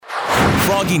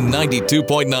Froggy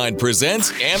 92.9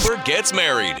 presents Amber Gets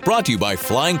Married. Brought to you by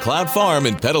Flying Cloud Farm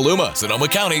in Petaluma, Sonoma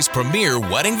County's premier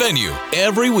wedding venue.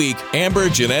 Every week, Amber,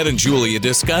 Jeanette, and Julia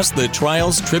discuss the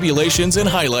trials, tribulations, and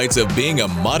highlights of being a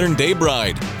modern-day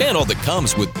bride and all that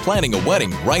comes with planning a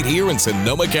wedding right here in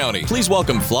Sonoma County. Please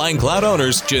welcome Flying Cloud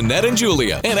owners Jeanette and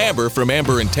Julia and Amber from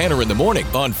Amber and Tanner in the Morning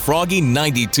on Froggy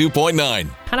 92.9.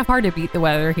 Kind of hard to beat the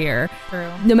weather here.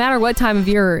 True. No matter what time of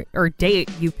year or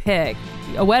date you pick,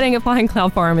 a wedding at Flying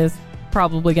Cloud Farm is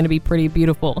probably going to be pretty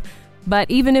beautiful.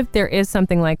 But even if there is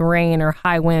something like rain or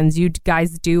high winds, you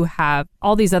guys do have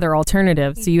all these other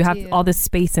alternatives. So you have all this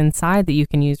space inside that you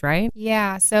can use, right?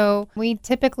 Yeah. So we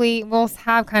typically will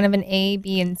have kind of an A,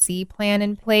 B, and C plan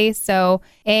in place. So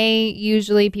A,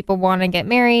 usually people want to get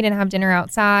married and have dinner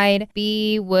outside.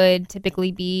 B would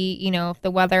typically be, if the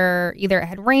weather, either it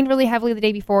had rained really heavily the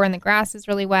day before and the grass is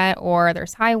really wet, or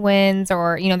there's high winds,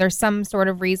 or, there's some sort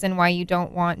of reason why you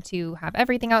don't want to have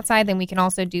everything outside, then we can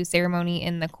also do ceremony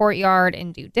in the courtyard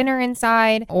and do dinner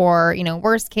inside. Or,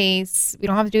 worst case, we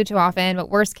don't have to do it too often, but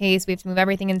worst case, we have to move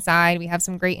everything inside. We have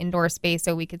some great indoor space,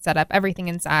 so we could set up everything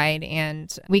inside,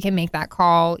 and we can make that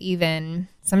call even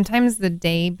sometimes the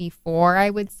day before, I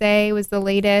would say, was the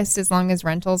latest, as long as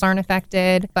rentals aren't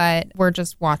affected. But we're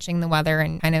just watching the weather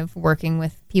and kind of working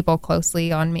with people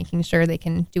closely on making sure they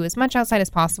can do as much outside as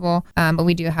possible. But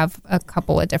we do have a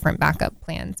couple of different backup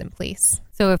plans in place.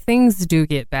 So if things do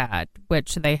get bad,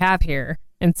 which they have here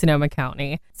in Sonoma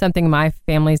County, something my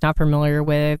family's not familiar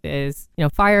with is,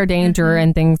 fire danger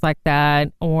and things like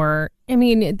that. Or,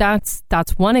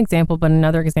 that's one example, but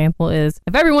another example is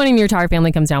if everyone in your entire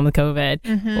family comes down with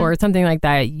COVID or something like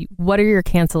that, what are your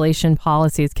cancellation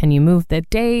policies? Can you move the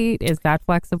date? Is that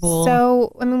flexible?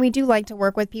 So, we do like to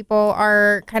work with people.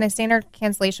 Our kind of standard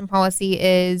cancellation policy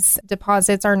is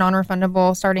deposits are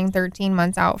non-refundable starting 13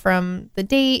 months out from the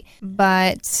date,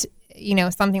 but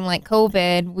something like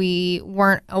COVID, we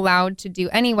weren't allowed to do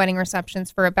any wedding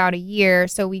receptions for about a year.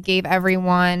 So we gave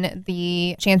everyone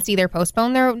the chance to either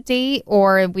postpone their date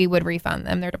or we would refund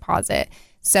them their deposit.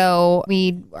 So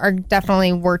we are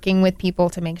definitely working with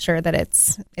people to make sure that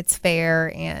it's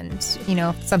fair, and,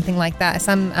 something like that,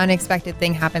 some unexpected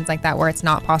thing happens like that where it's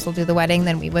not possible to do the wedding,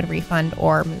 then we would refund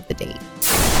or move the date.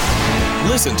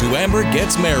 Listen to Amber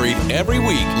Gets Married every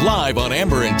week live on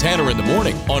Amber and Tanner in the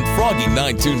Morning on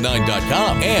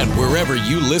Froggy929.com and wherever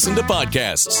you listen to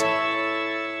podcasts.